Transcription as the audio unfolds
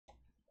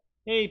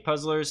Hey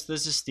puzzlers,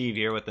 this is Steve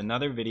here with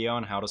another video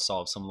on how to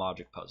solve some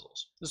logic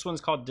puzzles. This one's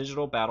called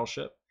Digital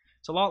Battleship.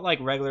 It's a lot like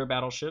regular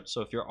Battleship,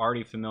 so if you're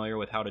already familiar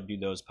with how to do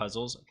those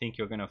puzzles, I think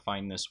you're going to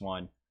find this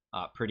one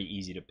pretty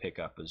easy to pick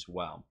up as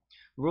well.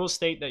 Rules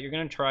state that you're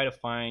going to try to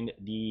find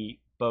the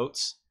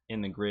boats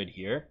in the grid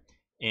here,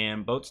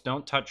 and boats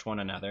don't touch one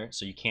another,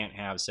 so you can't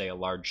have, say, a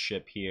large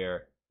ship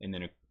here and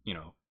then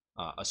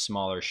a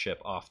smaller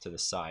ship off to the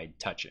side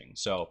touching.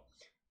 So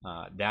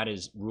that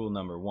is rule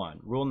number one.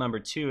 Rule number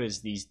two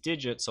is these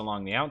digits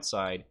along the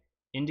outside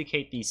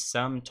indicate the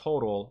sum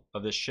total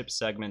of the ship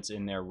segments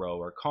in their row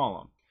or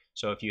column.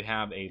 So if you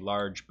have a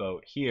large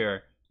boat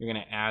here, you're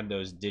going to add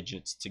those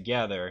digits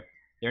together.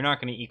 They're not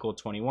going to equal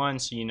 21,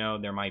 so you know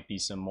there might be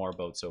some more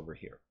boats over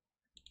here.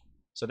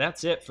 So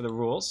that's it for the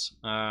rules.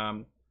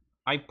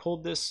 I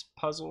pulled this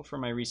puzzle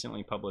from my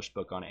recently published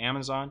book on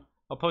Amazon.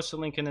 I'll post a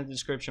link in the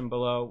description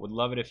below. Would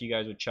love it if you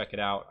guys would check it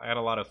out. I had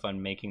a lot of fun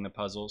making the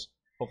puzzles.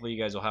 Hopefully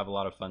you guys will have a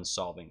lot of fun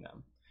solving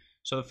them.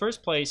 So the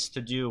first place to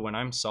do when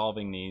I'm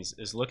solving these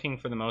is looking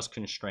for the most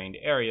constrained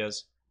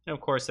areas. And of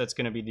course that's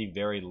going to be the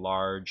very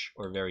large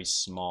or very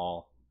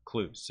small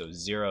clues. So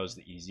 0 is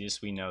the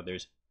easiest. We know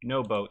there's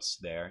no boats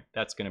there.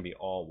 That's going to be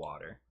all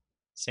water.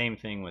 Same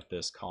thing with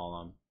this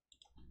column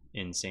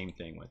and same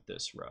thing with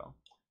this row.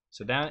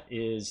 So that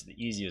is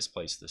the easiest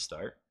place to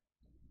start.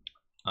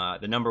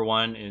 The number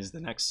 1 is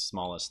the next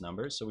smallest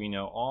number. So we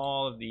know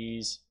all of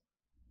these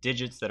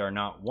digits that are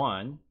not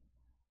 1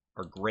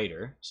 are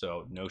greater,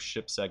 so no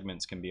ship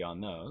segments can be on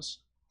those.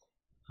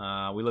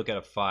 We look at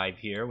a 5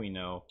 here. We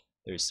know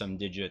there's some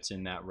digits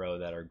in that row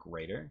that are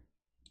greater.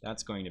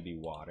 That's going to be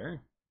water.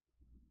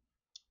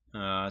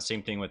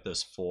 Same thing with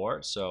this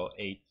 4. So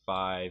 8,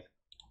 5,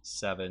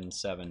 7,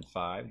 7,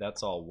 5.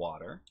 That's all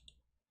water.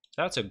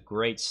 So that's a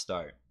great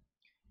start.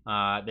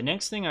 The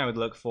next thing I would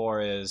look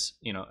for is,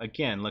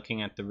 again,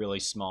 looking at the really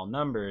small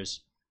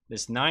numbers.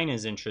 This 9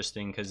 is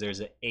interesting because there's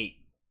an 8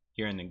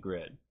 here in the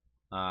grid.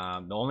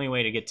 The only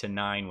way to get to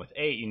 9 with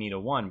 8, you need a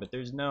 1, but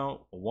there's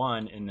no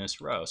 1 in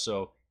this row.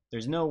 So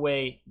there's no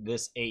way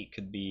this 8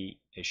 could be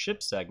a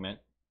ship segment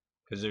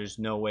because there's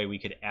no way we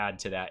could add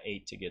to that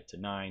 8 to get to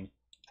 9.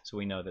 So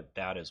we know that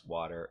that is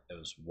water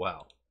as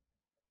well.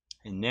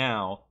 And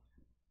now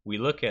we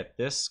look at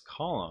this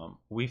column.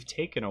 We've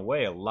taken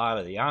away a lot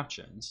of the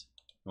options,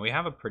 and we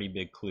have a pretty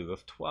big clue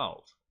of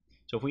 12.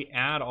 So if we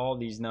add all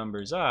these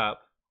numbers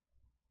up,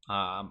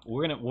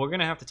 we're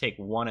gonna have to take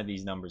one of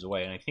these numbers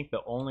away, and I think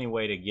the only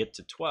way to get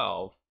to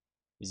 12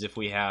 is if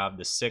we have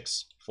the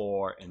 6,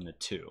 4, and the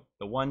 2.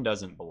 The 1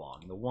 doesn't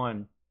belong. The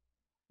 1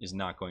 is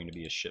not going to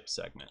be a ship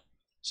segment.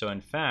 So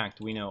in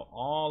fact, we know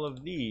all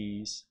of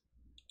these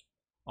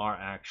are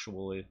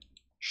actually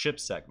ship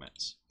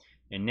segments.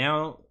 And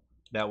now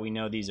that we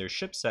know these are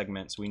ship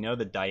segments, we know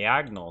the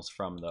diagonals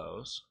from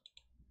those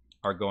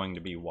are going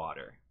to be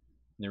water.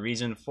 And the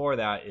reason for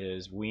that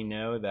is we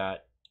know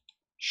that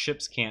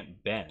ships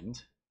can't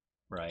bend,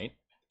 right?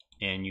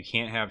 And you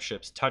can't have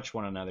ships touch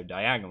one another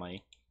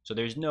diagonally. So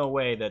there's no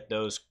way that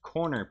those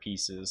corner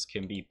pieces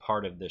can be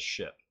part of this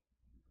ship.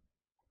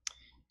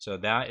 So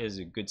that is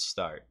a good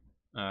start.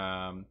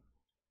 Now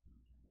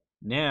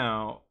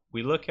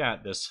we look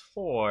at this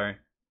 4.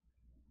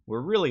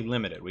 We're really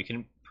limited. We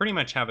can pretty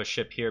much have a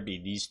ship here be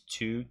these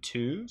 2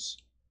 2s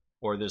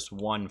or this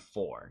 1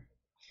 4.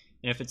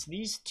 And if it's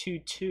these 2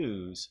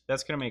 2s,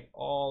 that's going to make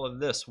all of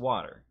this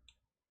water.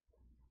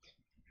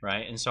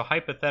 Right? And so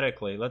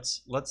hypothetically,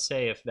 let's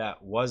say if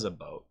that was a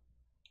boat,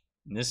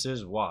 and this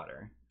is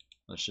water,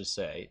 let's just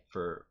say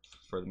for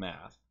the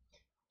math,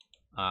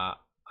 I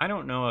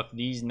don't know if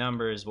these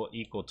numbers will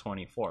equal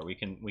 24. We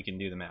can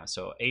do the math.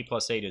 So 8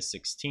 plus 8 is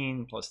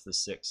 16, plus the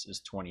 6 is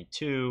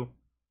 22,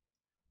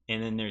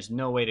 and then there's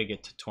no way to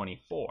get to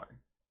 24,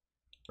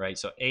 right?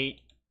 So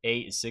 8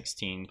 is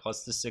 16,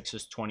 plus the 6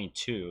 is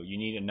 22. You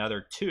need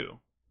another 2.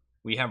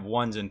 We have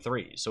 1s and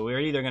 3s. So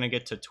we're either going to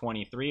get to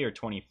 23 or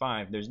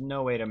 25. There's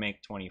no way to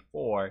make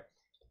 24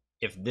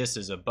 if this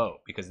is a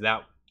boat, because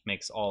that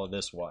makes all of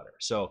this water.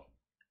 So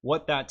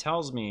what that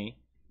tells me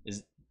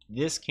is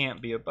this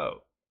can't be a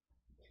boat.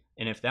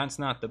 And if that's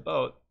not the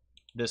boat,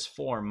 this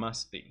 4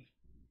 must be,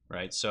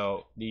 right?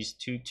 So these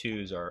 2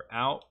 2s are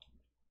out.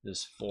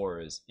 This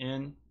 4 is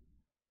in.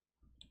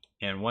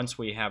 And once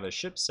we have a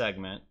ship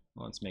segment,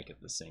 well, let's make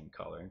it the same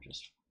color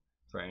just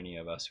for any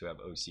of us who have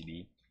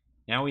OCD.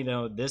 Now we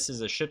know this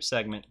is a ship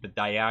segment. The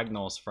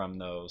diagonals from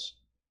those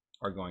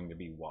are going to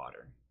be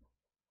water.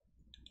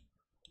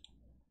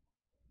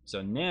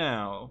 So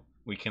now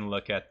we can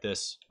look at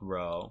this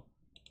row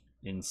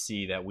and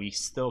see that we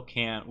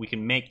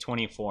can make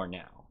 24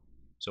 now.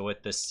 So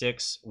with the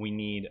 6, we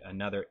need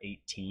another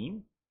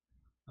 18.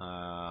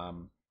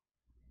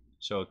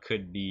 So it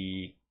could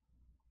be,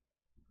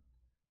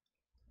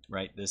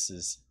 right, this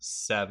is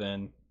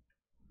 7,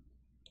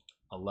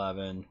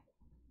 11,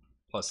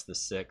 plus the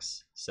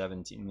 6,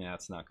 17.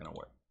 That's not going to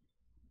work.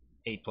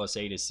 8 plus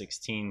 8 is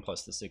 16,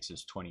 plus the 6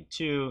 is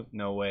 22.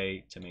 No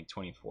way to make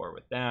 24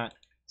 with that.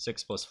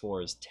 6 plus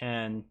 4 is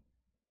 10.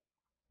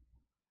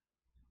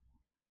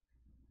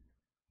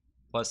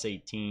 Plus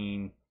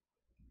 18,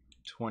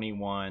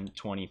 21,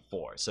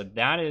 24. So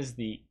that is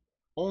the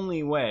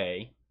only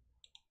way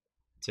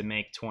to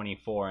make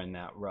 24 in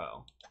that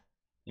row.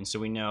 And so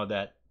we know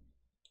that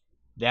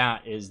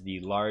that is the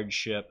large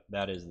ship,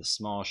 that is the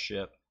small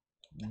ship.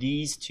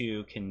 These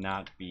two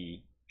cannot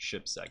be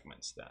ship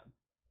segments then.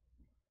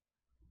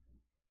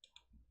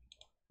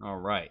 All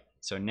right,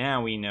 so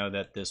now we know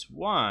that this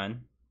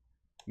one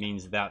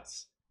means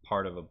that's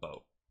part of a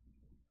boat.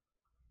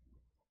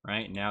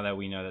 Right, now that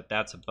we know that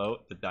that's a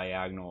boat, the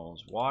diagonal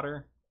is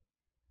water.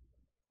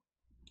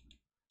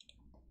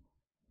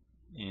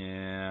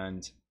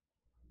 And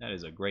that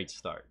is a great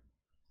start.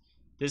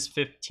 This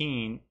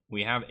 15,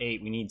 we have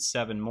 8, we need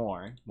 7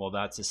 more. Well,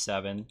 that's a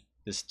 7.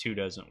 This 2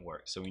 doesn't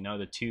work. So we know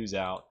the 2's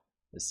out,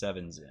 the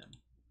 7's in.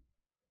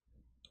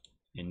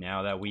 And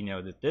now that we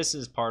know that this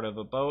is part of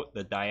a boat,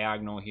 the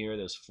diagonal here,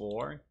 this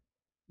 4,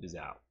 is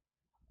out.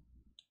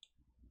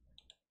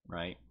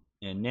 Right?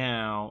 And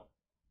now,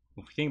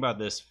 if we think about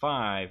this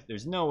 5,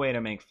 there's no way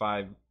to make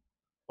 5.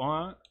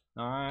 What?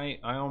 I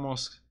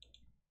almost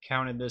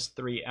counted this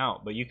 3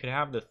 out, but you could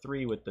have the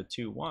 3 with the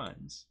 2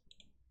 1s.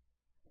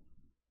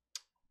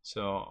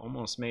 So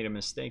almost made a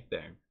mistake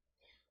there.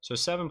 So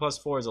 7 plus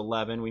 4 is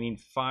 11. We need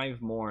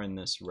 5 more in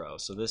this row.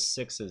 So this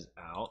 6 is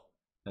out.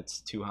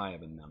 That's too high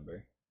of a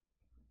number.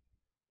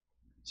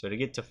 So to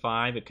get to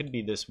 5, it could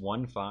be this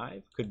 1,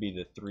 5. Could be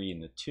the 3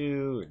 and the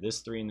 2, or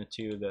this 3 and the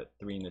 2, that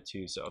 3 and the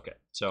 2. So okay.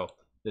 So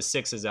the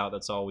 6 is out.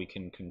 That's all we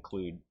can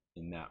conclude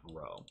in that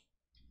row.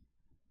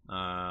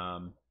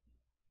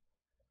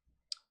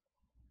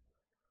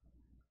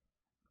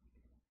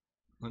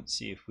 Let's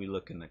see if we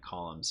look in the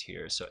columns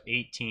here. So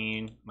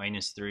 18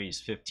 minus 3 is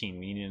 15.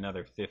 We need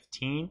another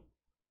 15,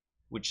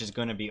 which is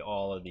going to be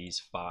all of these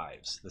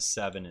 5s. The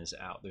 7 is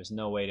out. There's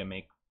no way to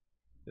make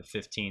the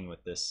 15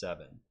 with this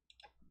 7.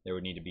 There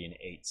would need to be an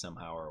 8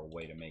 somehow, or a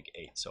way to make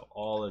 8. So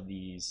all of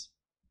these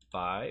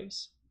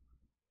 5s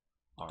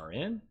are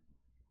in.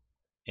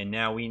 And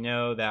now we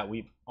know that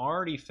we've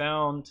already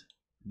found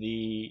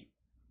the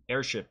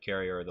airship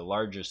carrier, or the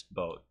largest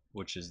boat,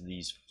 which is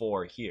these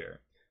 4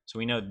 here. So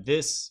we know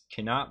this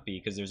cannot be,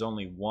 because there's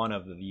only one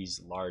of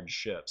these large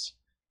ships.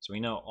 So we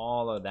know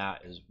all of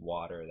that is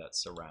water that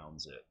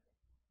surrounds it.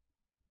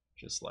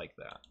 Just like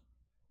that.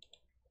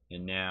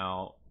 And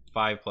now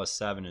 5 plus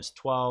 7 is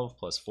 12,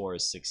 plus 4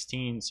 is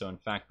 16. So in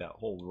fact, that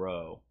whole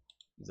row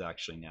is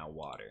actually now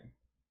water.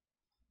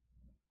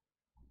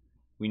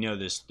 We know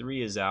this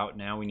 3 is out.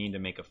 Now we need to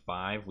make a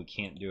 5. We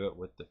can't do it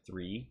with the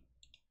 3.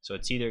 So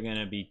it's either going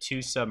to be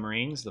 2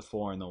 submarines, the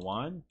 4 and the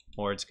 1,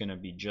 or it's going to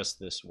be just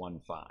this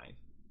 1 5.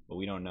 But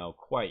we don't know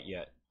quite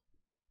yet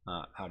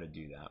how to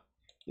do that.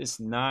 This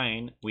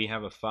 9, we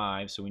have a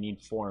 5, so we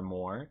need 4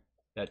 more.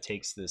 That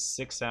takes this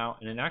 6 out,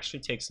 and it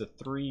actually takes the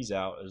 3's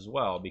out as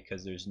well,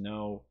 because there's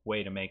no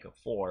way to make a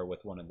 4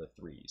 with one of the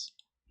 3's.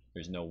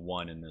 There's no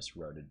 1 in this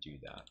row to do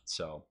that.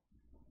 So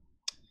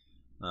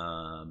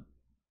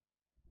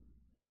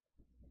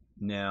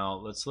now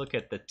let's look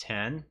at the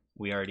 10.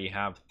 We already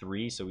have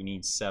 3, so we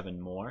need 7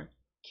 more.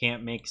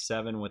 Can't make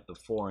 7 with the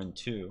 4 and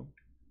 2.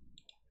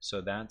 So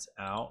that's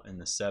out, and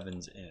the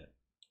 7's in.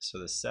 So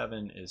the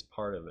 7 is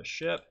part of a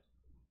ship.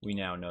 We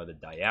now know the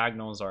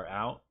diagonals are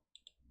out.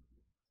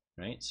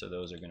 Right? So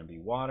those are going to be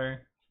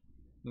water.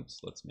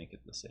 Oops, let's make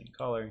it the same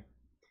color.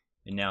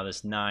 And now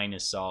this 9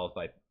 is solved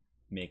by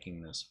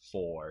making this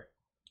 4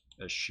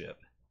 a ship.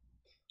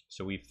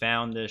 So we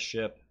found this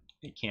ship.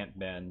 It can't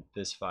bend.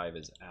 This 5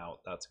 is out.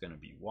 That's going to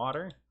be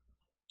water.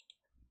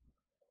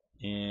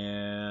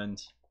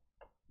 And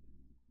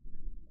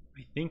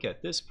I think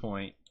at this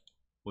point,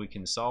 we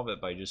can solve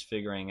it by just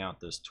figuring out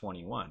this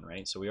 21,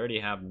 right? So we already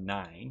have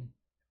 9.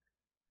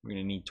 We're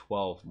going to need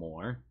 12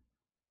 more.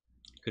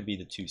 Could be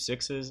the 2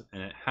 6's,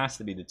 and it has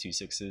to be the 2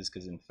 6's,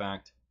 because in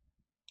fact,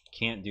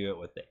 can't do it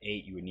with the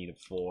 8. You would need a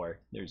 4.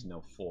 There's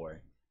no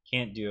 4.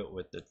 Can't do it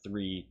with the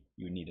 3.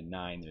 You would need a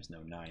 9. There's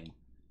no 9.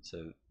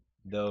 So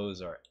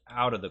those are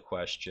out of the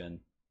question.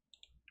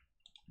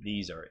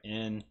 These are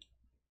in.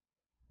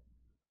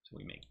 So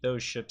we make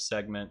those ship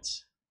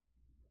segments.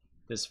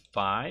 This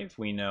 5,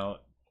 we know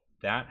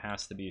that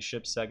has to be a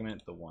ship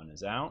segment. The 1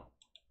 is out.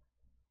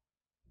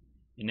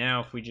 And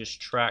now if we just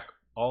track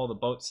all the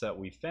boats that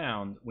we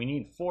found, we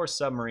need 4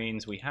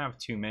 submarines. We have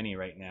too many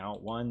right now.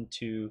 1,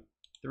 2,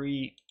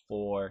 3,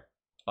 4,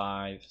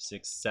 5,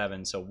 6,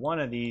 7. So one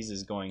of these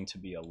is going to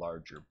be a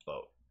larger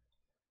boat.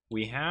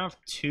 We have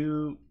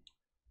 2,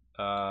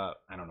 I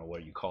don't know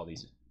what you call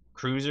these,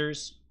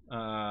 cruisers,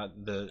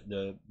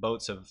 the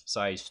boats of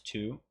size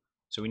 2.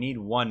 So we need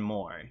 1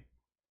 more.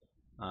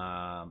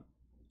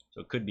 So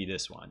it could be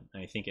this one.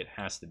 And I think it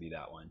has to be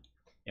that one.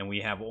 And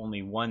we have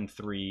only 1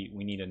 3.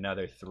 We need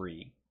another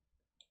 3.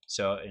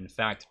 So in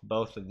fact,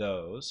 both of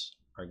those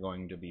are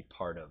going to be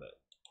part of it.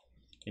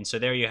 And so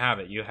there you have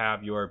it. You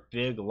have your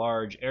big,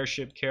 large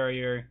airship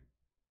carrier.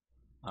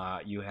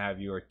 You have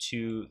your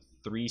 2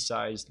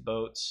 3-sized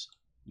boats,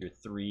 your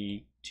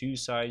 3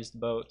 2-sized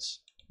boats,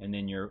 and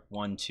then your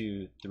 1,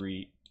 2,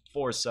 3,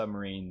 4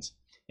 submarines.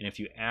 And if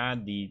you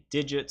add the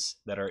digits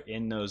that are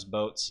in those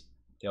boats,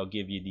 they'll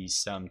give you these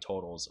sum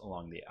totals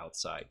along the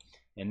outside.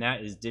 And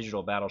that is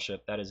Digital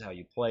Battleship. That is how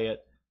you play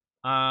it.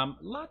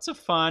 Lots of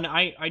fun.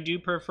 I do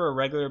prefer a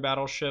regular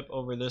Battleship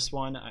over this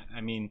one.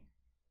 I mean,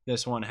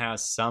 this one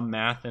has some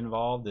math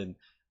involved, and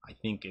I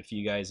think if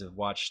you guys have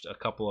watched a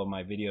couple of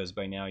my videos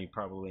by now, you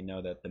probably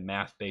know that the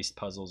math-based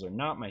puzzles are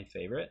not my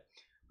favorite,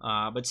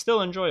 but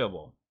still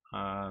enjoyable.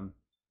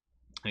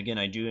 Again,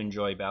 I do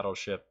enjoy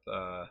Battleship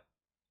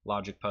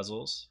logic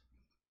puzzles,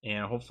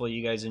 and hopefully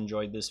you guys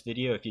enjoyed this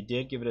video. If you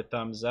did, give it a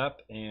thumbs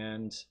up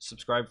and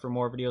subscribe for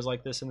more videos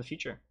like this in the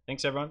future.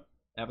 Thanks, everyone.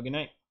 Have a good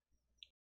night.